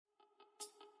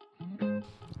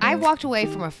I walked away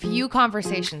from a few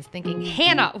conversations thinking,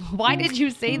 Hannah, why did you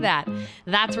say that?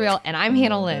 That's real, and I'm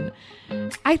Hannah Lynn.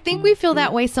 I think we feel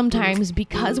that way sometimes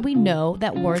because we know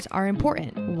that words are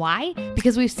important. Why?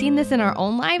 Because we've seen this in our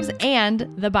own lives and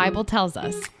the Bible tells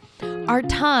us. Our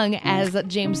tongue, as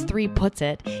James 3 puts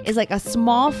it, is like a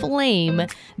small flame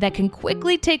that can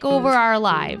quickly take over our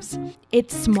lives.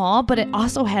 It's small, but it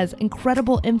also has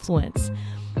incredible influence.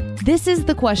 This is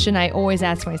the question I always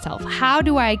ask myself. How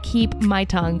do I keep my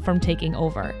tongue from taking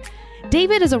over?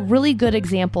 David is a really good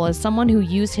example as someone who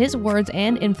used his words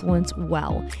and influence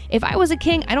well. If I was a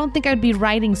king, I don't think I'd be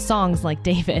writing songs like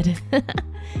David.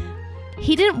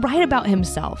 He didn't write about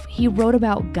himself. He wrote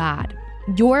about God.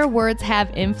 Your words have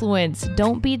influence.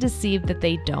 Don't be deceived that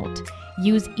they don't.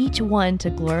 Use each one to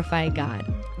glorify God.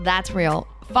 That's real.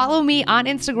 Follow me on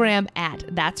Instagram at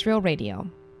That's Real Radio.